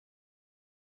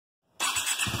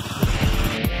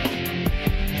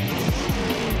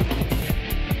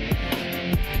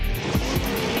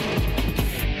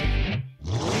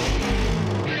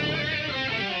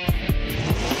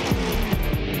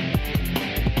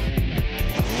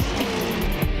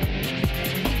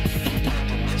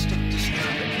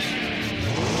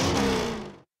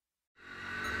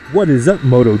What is up,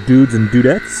 Moto dudes and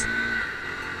dudettes?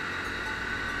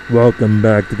 Welcome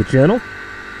back to the channel.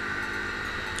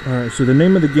 Alright, so the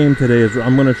name of the game today is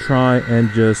I'm going to try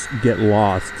and just get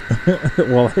lost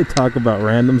while I talk about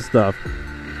random stuff,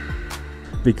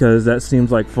 because that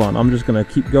seems like fun. I'm just going to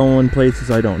keep going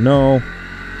places I don't know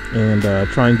and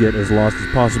try and get as lost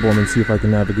as possible and then see if I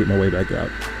can navigate my way back out.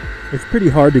 It's pretty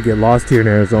hard to get lost here in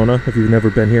Arizona if you've never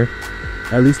been here.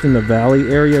 At least in the valley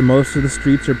area, most of the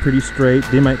streets are pretty straight.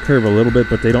 They might curve a little bit,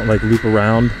 but they don't like loop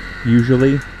around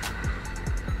usually.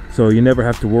 So you never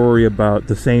have to worry about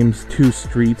the same two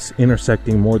streets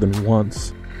intersecting more than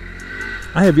once.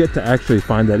 I have yet to actually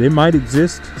find that. It might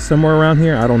exist somewhere around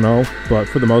here, I don't know. But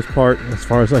for the most part, as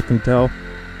far as I can tell,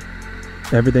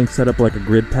 everything's set up like a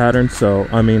grid pattern. So,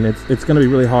 I mean, it's going to be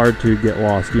really hard to get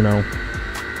lost, you know.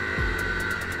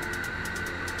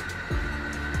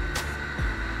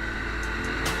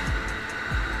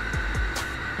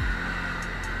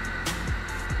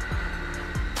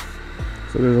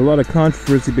 So there's a lot of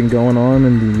controversy been going on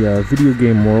in the video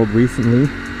game world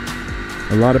recently.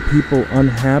 A lot of people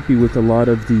unhappy with a lot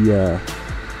of the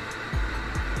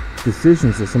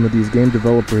decisions that some of these game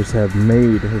developers have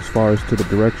made as far as to the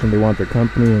direction they want their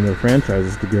company and their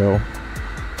franchises to go.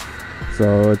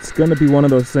 So it's going to be one of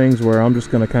those things where I'm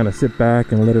just going to kind of sit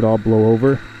back and let it all blow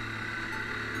over.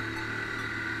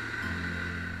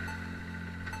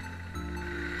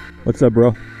 What's up,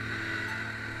 bro?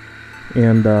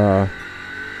 And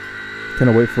kind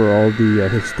of wait for all the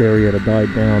hysteria to die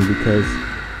down, because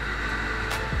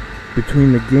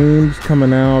between the games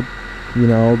coming out, you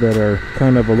know, that are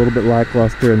kind of a little bit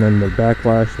lackluster, and then the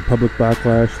backlash, the public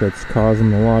backlash that's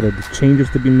causing a lot of the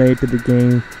changes to be made to the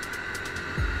game,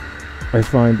 I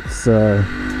find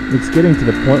it's getting to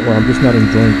the point where I'm just not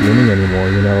enjoying gaming anymore.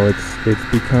 You know,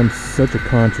 it's become such a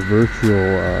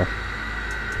controversial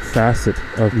facet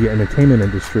of the entertainment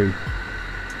industry,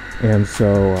 and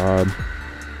so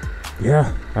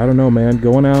yeah, I don't know, man.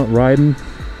 Going out riding,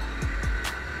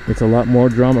 it's a lot more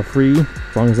drama free,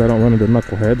 as long as I don't run into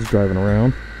knuckleheads driving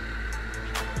around.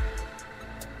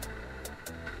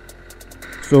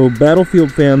 So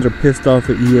Battlefield fans are pissed off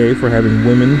at EA for having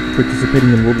women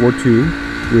participating in World War II,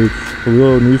 which, a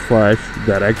little newsflash,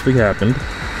 that actually happened.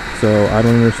 So I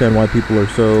don't understand why people are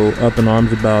so up in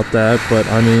arms about that, but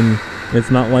I mean,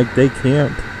 it's not like they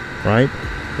can't, right?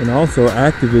 And also,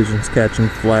 Activision's catching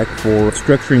flack for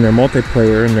structuring their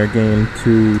multiplayer in their game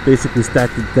to basically stack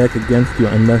the deck against you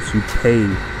unless you pay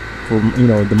for, you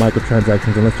know, the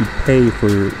microtransactions, unless you pay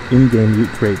for in-game loot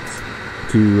crates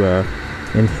to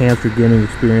enhance your gaming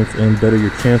experience and better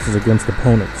your chances against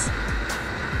opponents.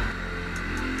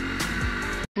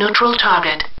 Neutral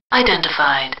target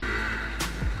identified.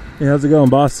 Hey, how's it going,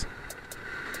 boss?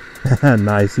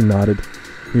 Nice, he nodded.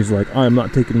 He's like, I am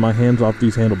not taking my hands off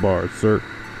these handlebars, sir.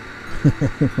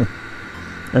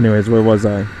 Anyways, where was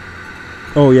I?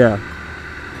 Oh yeah,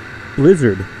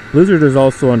 Blizzard is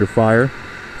also under fire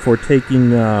for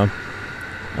taking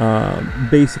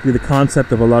basically the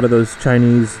concept of a lot of those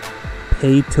Chinese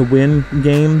pay-to-win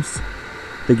games,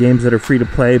 the games that are free to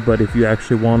play, but if you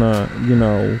actually want to, you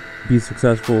know, be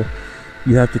successful,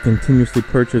 you have to continuously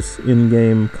purchase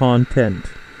in-game content,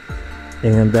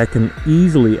 and that can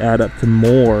easily add up to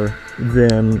more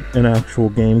than an actual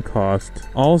game cost.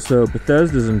 Also,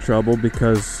 Bethesda's in trouble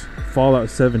because Fallout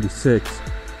 76.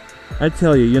 I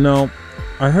tell you, you know,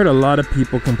 I heard a lot of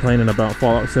people complaining about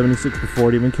Fallout 76 before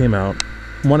it even came out.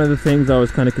 One of the things I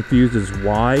was kind of confused is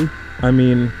why. I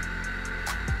mean,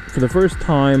 for the first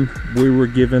time, we were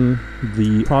given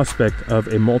the prospect of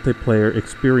a multiplayer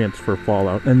experience for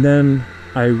Fallout, and then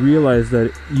I realized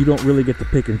that you don't really get to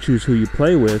pick and choose who you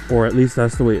play with, or at least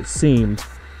that's the way it seemed.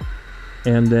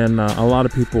 And then a lot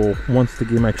of people, once the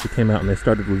game actually came out and they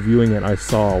started reviewing it, I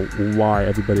saw why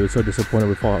everybody was so disappointed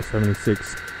with Fallout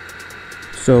 76.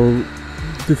 So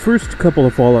the first couple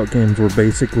of Fallout games were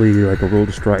basically like a roll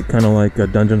to strike, kind of like a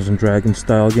Dungeons and Dragons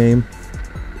style game.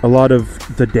 A lot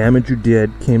of the damage you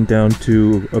did came down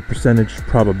to a percentage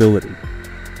probability.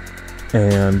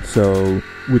 And so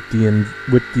with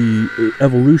the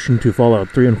evolution to Fallout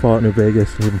 3 and Fallout New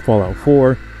Vegas and even Fallout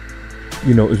 4,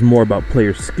 you know, it was more about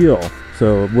player skill.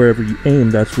 So wherever you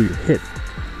aim, that's where you hit.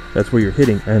 That's where you're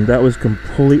hitting. And that was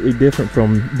completely different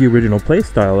from the original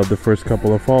playstyle of the first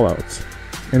couple of Fallouts.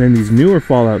 And in these newer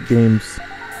Fallout games,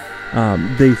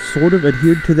 they sort of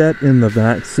adhered to that in the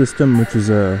VAX system, which is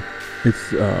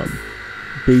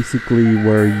basically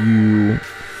where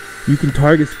you can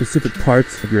target specific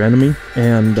parts of your enemy,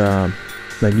 and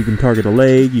like you can target a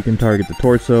leg, you can target the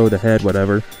torso, the head,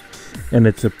 whatever, and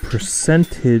it's a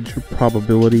percentage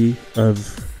probability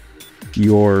of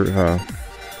your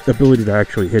ability to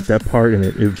actually hit that part, and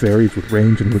it varies with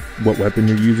range and with what weapon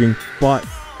you're using. But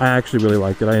I actually really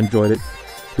liked it. I enjoyed it.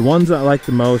 The ones I like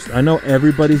the most, I know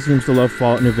everybody seems to love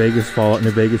Fallout New Vegas, Fallout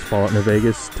New Vegas, Fallout New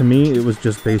Vegas. To me, it was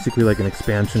just basically like an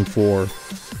expansion for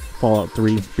Fallout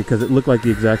 3 because it looked like the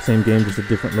exact same game, just a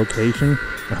different location.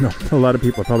 I know a lot of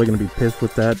people are probably going to be pissed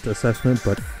with that assessment,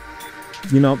 but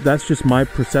you know, that's just my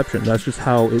perception. That's just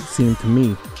how it seemed to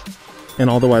me. And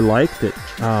although I liked it,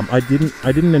 I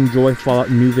didn't enjoy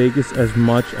Fallout New Vegas as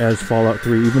much as Fallout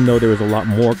 3, even though there was a lot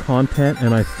more content,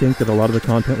 and I think that a lot of the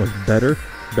content was better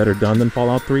done than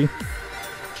Fallout 3.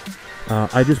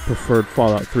 I just preferred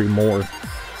Fallout 3 more.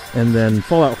 And then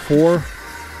Fallout 4,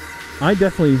 I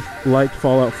definitely liked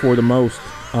Fallout 4 the most.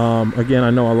 Again, I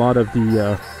know a lot of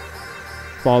the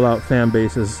Fallout fan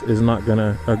base is not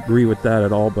gonna agree with that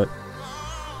at all, but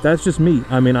that's just me.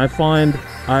 I mean, I find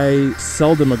I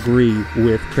seldom agree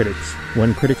with critics.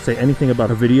 When critics say anything about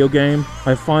a video game,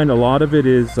 I find a lot of it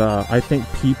is, I think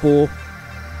people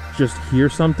just hear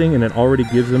something and it already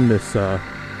gives them this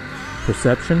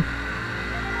perception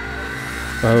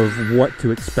of what to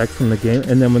expect from the game,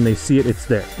 and then when they see it, it's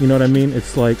there. You know what I mean?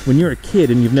 It's like when you're a kid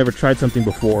and you've never tried something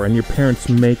before and your parents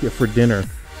make it for dinner,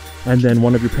 and then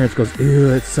one of your parents goes,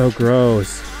 "Ew, it's so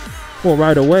gross." Well,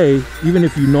 right away, even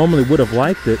if you normally would have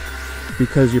liked it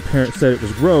because your parents said it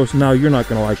was gross, now you're not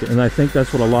going to like it. And I think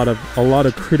that's what a lot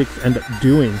of critics end up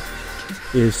doing,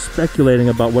 is speculating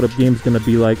about what a game's going to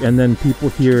be like, and then people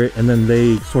hear it and then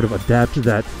they sort of adapt to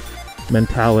that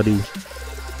mentality,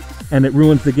 and it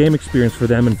ruins the game experience for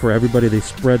them and for everybody they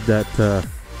spread that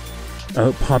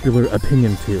popular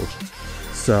opinion to.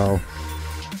 So,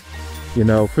 you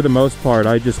know, for the most part,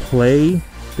 I just play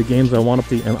the games I want to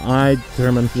play, and I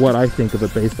determine what I think of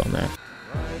it based on that.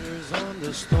 Riders on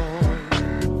the storm.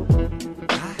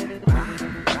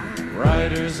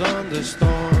 Riders on the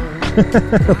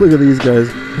storm. Look at these guys.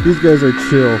 These guys are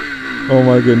chill. Oh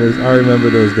my goodness, I remember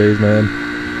those days, man.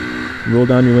 Roll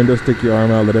down your window, stick your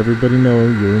arm out, let everybody know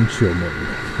you're in chill mode.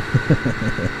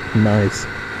 Nice.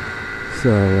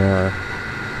 So,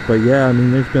 but yeah, I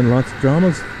mean, there's been lots of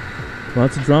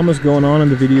dramas going on in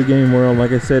the video game world.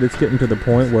 Like I said, it's getting to the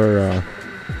point where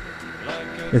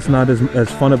it's not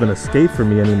as fun of an escape for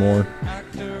me anymore.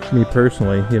 Me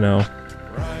personally, you know.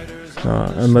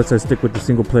 Unless I stick with the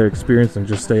single player experience and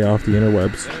just stay off the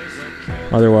interwebs.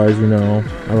 Otherwise, you know,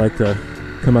 I like to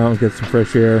come out and get some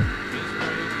fresh air.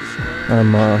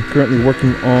 I'm currently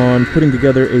working on putting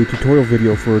together a tutorial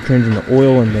video for changing the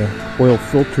oil and the oil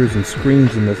filters and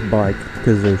screens in this bike,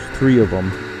 because there's 3 of them.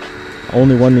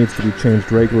 Only one needs to be changed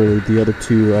regularly. The other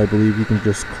 2, I believe, you can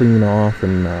just clean off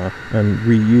and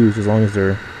reuse as long as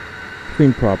they're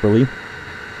cleaned properly.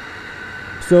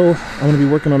 So I'm going to be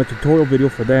working on a tutorial video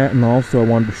for that, and also I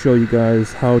wanted to show you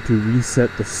guys how to reset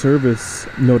the service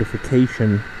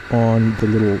notification on the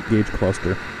little gauge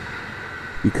cluster,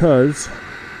 because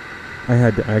I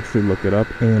had to actually look it up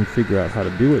and figure out how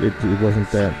to do it. It wasn't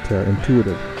that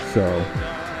intuitive. So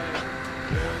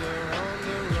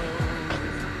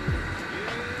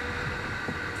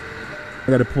I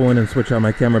got to pull in and switch out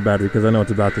my camera battery because I know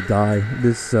it's about to die.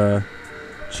 This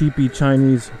cheapy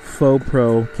Chinese Faux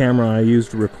Pro camera I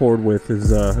used to record with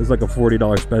is like a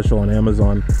 $40 special on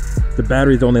Amazon. The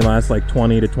batteries only last like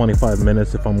 20 to 25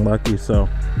 minutes if I'm lucky, so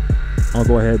I'll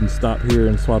go ahead and stop here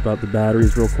and swap out the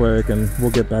batteries real quick, and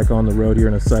we'll get back on the road here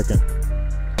in a second.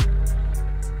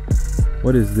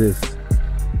 What is this?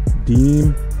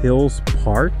 Dean Hills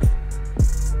Park?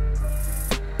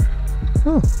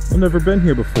 Oh, I've never been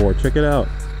here before. Check it out.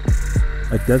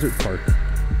 A desert park.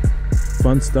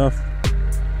 Fun stuff.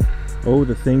 Oh,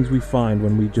 the things we find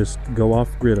when we just go off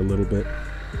grid a little bit.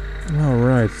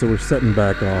 Alright, so we're setting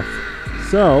back off.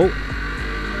 So,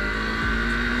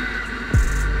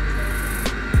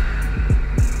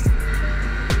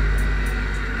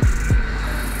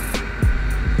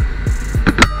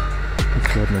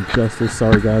 let's go ahead and adjust this.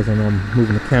 Sorry guys, I know I'm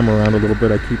moving the camera around a little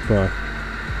bit. I keep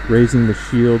raising the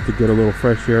shield to get a little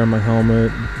fresh air on my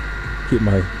helmet, keep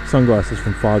my sunglasses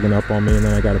from fogging up on me, and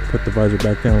then I gotta put the visor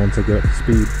back down once I get up to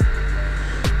speed.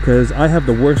 Because I have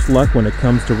the worst luck when it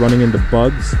comes to running into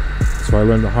bugs, so I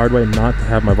learned the hard way not to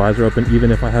have my visor open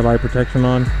even if I have eye protection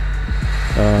on.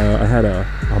 I had a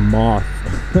moth.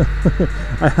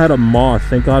 I had a moth,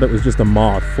 thank God it was just a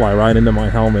moth, fly right into my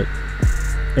helmet.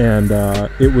 And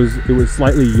it was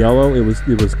slightly yellow. It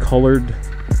was colored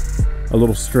a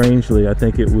little strangely. I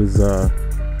think it was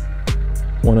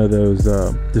one of those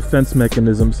defense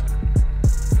mechanisms.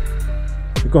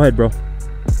 Go ahead, bro.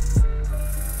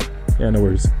 Yeah, no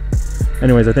worries.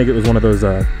 Anyways, I think it was one of those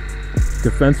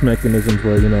defense mechanisms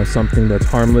where, you know, something that's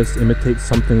harmless imitates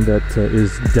something that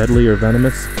is deadly or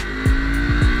venomous.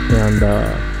 and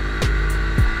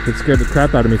it scared the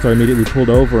crap out of me, so I immediately pulled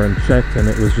over and checked, and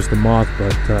it was just a moth.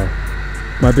 But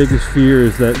my biggest fear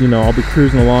is that, you know, I'll be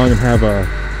cruising along and have a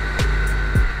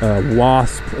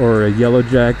wasp or a yellow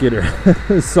jacket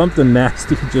or something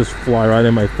nasty just fly right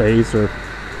in my face. Or,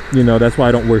 you know, that's why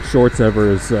I don't wear shorts ever,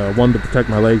 is one, to protect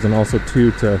my legs, and also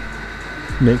two, to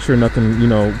make sure nothing, you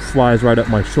know, flies right up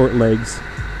my short legs.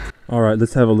 Alright,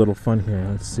 let's have a little fun here.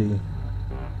 Let's see.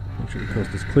 Make sure the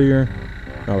coast is clear.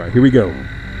 Alright, here we go.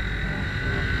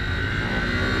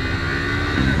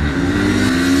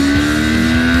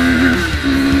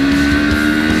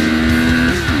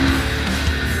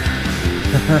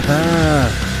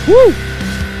 Woo!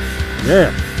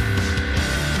 Yeah!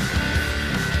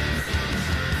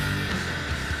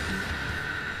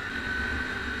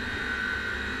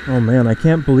 Oh man, I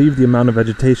can't believe the amount of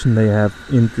vegetation they have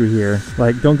in through here.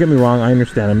 Like, don't get me wrong, I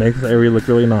understand it makes the area look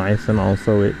really nice, and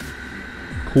also it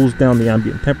cools down the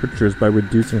ambient temperatures by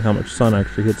reducing how much sun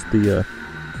actually hits the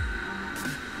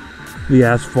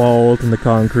asphalt and the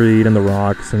concrete and the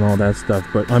rocks and all that stuff.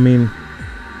 But I mean,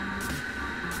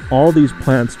 all these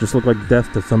plants just look like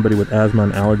death to somebody with asthma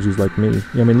and allergies like me.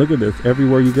 I mean, look at this,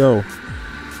 everywhere you go.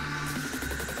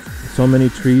 So many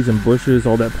trees and bushes,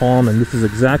 all that pollen, and this is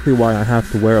exactly why I have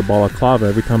to wear a balaclava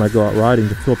every time I go out riding,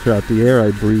 to filter out the air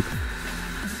I breathe.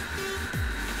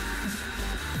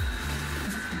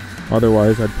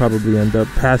 Otherwise, I'd probably end up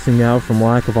passing out from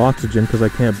lack of oxygen because I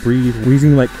can't breathe,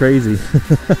 wheezing like crazy.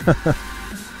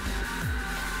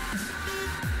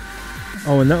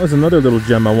 Oh, and that was another little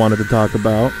gem I wanted to talk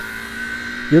about.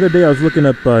 The other day I was looking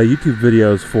up YouTube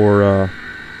videos for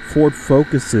Ford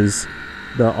Focuses,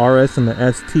 the RS and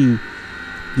the ST.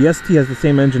 The ST has the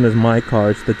same engine as my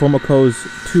car. It's the Tomoko's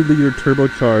 2-liter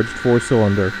turbocharged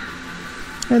 4-cylinder.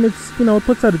 And it's, you know, it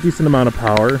puts out a decent amount of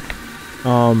power.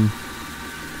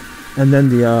 And then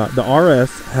the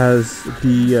RS has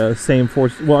the same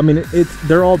well, I mean,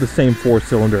 they're all the same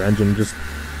 4-cylinder engine, just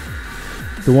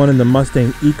the one in the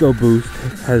Mustang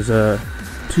EcoBoost has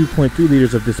 2.3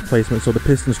 liters of displacement, so the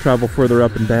pistons travel further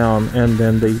up and down, and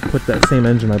then they put that same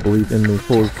engine, I believe, in the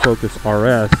Ford Focus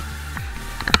RS,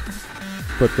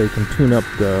 but they can tune up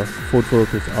the Ford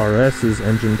Focus RS's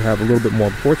engine to have a little bit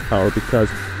more horsepower because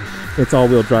it's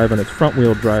all-wheel drive and it's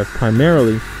front-wheel drive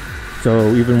primarily,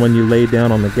 so even when you lay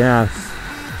down on the gas,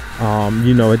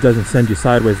 you know, it doesn't send you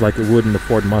sideways like it would in the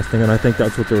Ford Mustang, and I think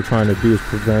that's what they were trying to do, is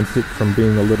prevent it from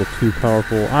being a little too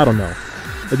powerful. I don't know.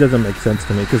 It doesn't make sense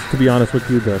to me, because to be honest with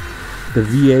you, the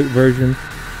V8 version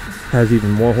has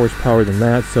even more horsepower than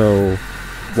that, so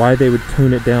why they would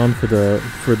tune it down for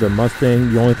the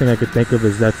Mustang, the only thing I could think of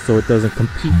is that's so it doesn't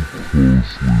compete.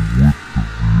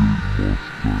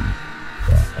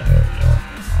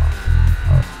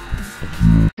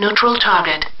 Neutral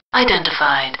target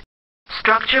identified.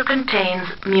 Structure contains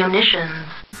munitions.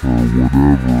 Or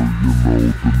whatever, you know,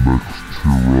 the next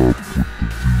tier up with the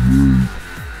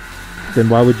V8. Then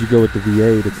why would you go with the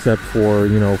V8 except for,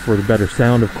 you know, for the better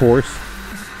sound, of course?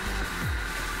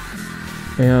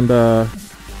 And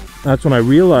that's when I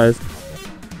realized,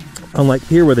 unlike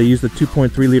here where they use the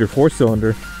 2.3 liter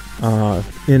 4-cylinder,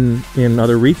 in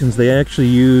other regions they actually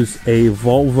use a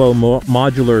Volvo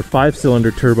modular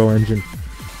 5-cylinder turbo engine.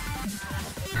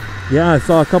 Yeah, I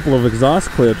saw a couple of exhaust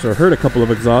clips, or heard a couple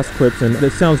of exhaust clips, and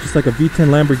it sounds just like a V10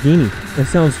 Lamborghini. It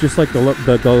sounds just like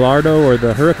the Gallardo or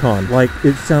the Huracan. Like,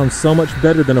 it sounds so much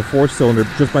better than a 4-cylinder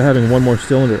just by having one more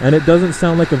cylinder. And it doesn't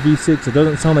sound like a V6, it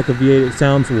doesn't sound like a V8, it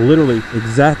sounds literally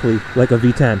exactly like a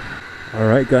V10.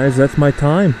 Alright guys, that's my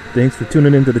time. Thanks for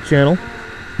tuning into the channel.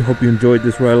 I hope you enjoyed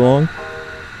this ride along.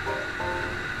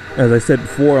 As I said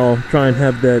before, I'll try and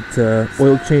have that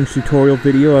oil change tutorial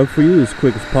video out for you as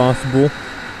quick as possible.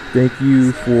 Thank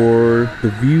you for the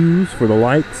views, for the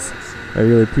likes. I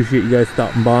really appreciate you guys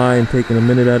stopping by and taking a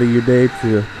minute out of your day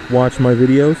to watch my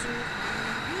videos.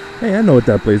 Hey, I know what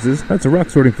that place is. That's a rock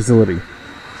sorting facility.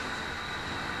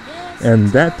 And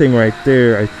that thing right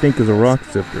there, I think, is a rock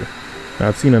sifter. Now,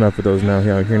 I've seen enough of those now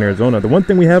here in Arizona. The one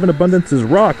thing we have in abundance is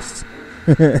rocks.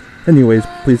 Anyways,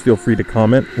 please feel free to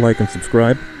comment, like, and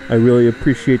subscribe. I really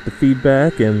appreciate the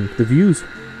feedback and the views.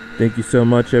 Thank you so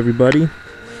much, everybody.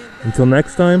 Until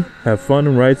next time, have fun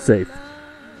and ride safe.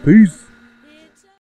 Peace.